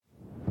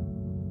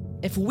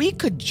If we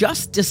could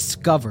just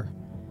discover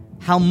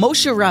how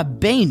Moshe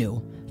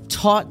Rabbeinu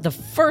taught the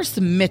first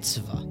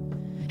mitzvah,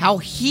 how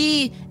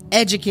he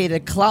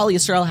educated Klal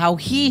Yisrael, how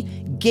he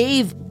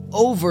gave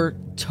over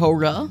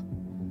Torah,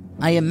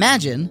 I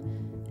imagine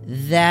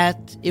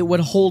that it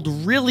would hold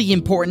really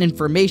important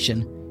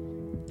information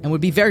and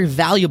would be very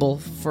valuable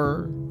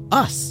for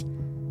us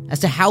as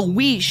to how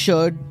we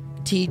should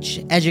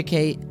teach,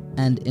 educate,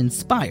 and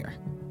inspire.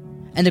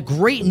 And the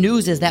great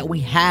news is that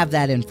we have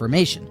that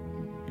information.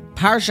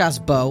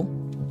 Parshas Bo,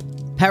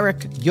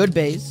 Perek Yud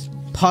Beis,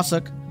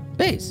 Pasuk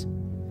Beis.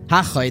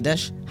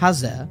 HaChodesh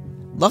Hazeh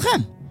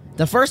Lachem.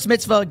 The first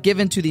mitzvah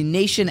given to the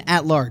nation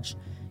at large.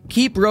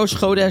 Keep Rosh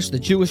Chodesh, the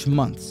Jewish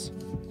months.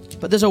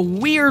 But there's a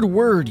weird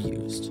word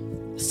used.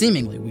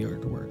 Seemingly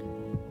weird word.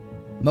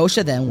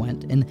 Moshe then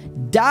went and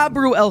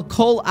Dabru el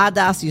kol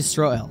adas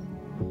Yisrael.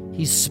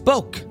 He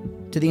spoke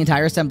to the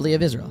entire assembly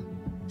of Israel.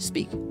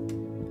 Speak.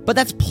 But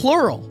that's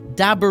plural.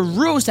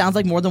 Dabru sounds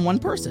like more than one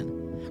person.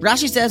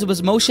 Rashi says it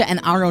was Moshe and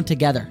Aaron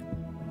together.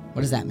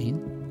 What does that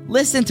mean?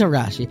 Listen to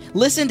Rashi.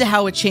 Listen to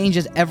how it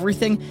changes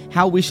everything,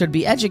 how we should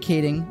be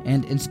educating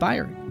and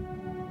inspiring.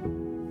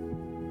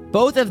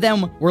 Both of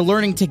them were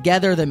learning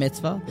together the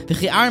mitzvah.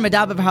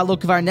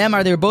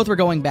 They both were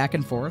going back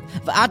and forth.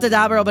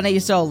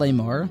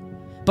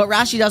 But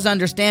Rashi doesn't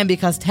understand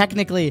because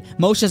technically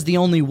Moshe's the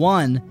only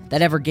one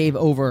that ever gave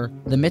over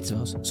the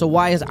mitzvahs. So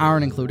why is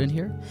Aaron included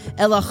here?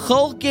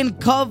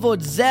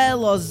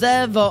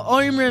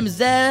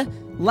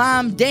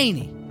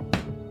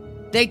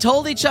 They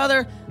told each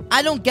other,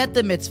 I don't get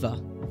the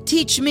mitzvah.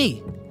 Teach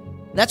me.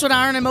 That's what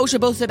Aaron and Moshe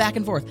both said back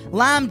and forth.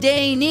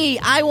 Lamdeini,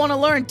 I want to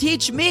learn.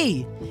 Teach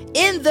me.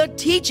 In the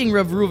teaching,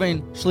 Rav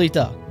Reuven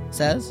Shlita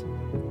says,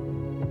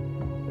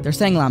 they're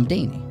saying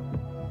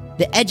Lamdeini.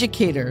 The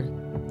educator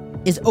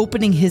is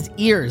opening his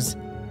ears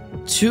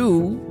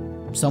to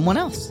someone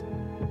else.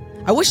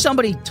 I wish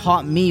somebody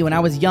taught me when I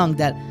was young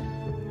that,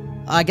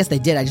 I guess they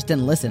did, I just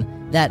didn't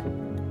listen, that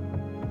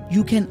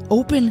you can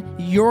open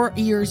your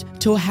ears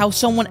to how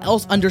someone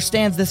else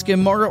understands this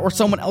Gemara or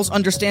someone else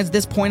understands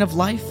this point of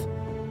life,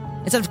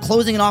 instead of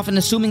closing it off and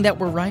assuming that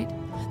we're right.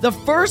 The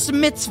first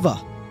mitzvah,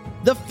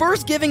 the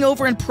first giving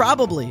over and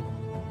probably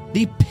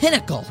the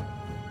pinnacle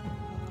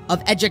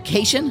of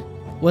education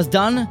was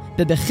done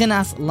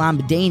bebechinas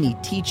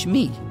lamdeini, teach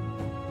me.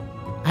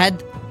 I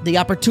had the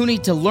opportunity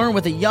to learn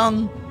with a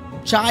young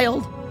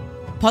child,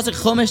 Pasuk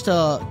Chumash,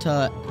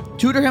 to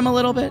tutor him a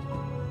little bit.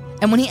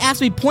 And when he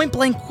asked me point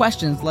blank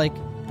questions like,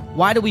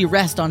 why do we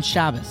rest on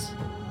Shabbos?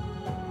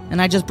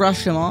 And I just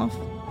brushed him off.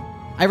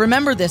 I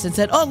remembered this and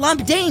said, oh,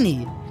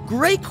 lamdeini,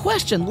 great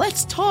question,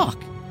 let's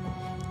talk.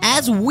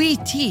 As we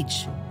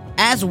teach,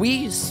 as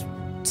we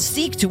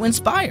seek to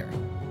inspire,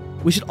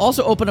 we should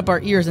also open up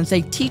our ears and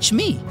say, teach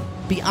me.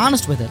 Be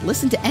honest with it.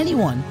 Listen to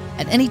anyone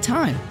at any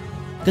time.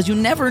 Because you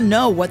never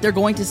know what they're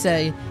going to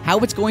say, how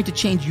it's going to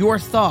change your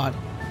thought,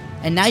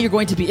 and now you're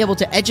going to be able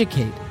to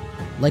educate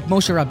like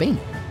Moshe Rabbeinu.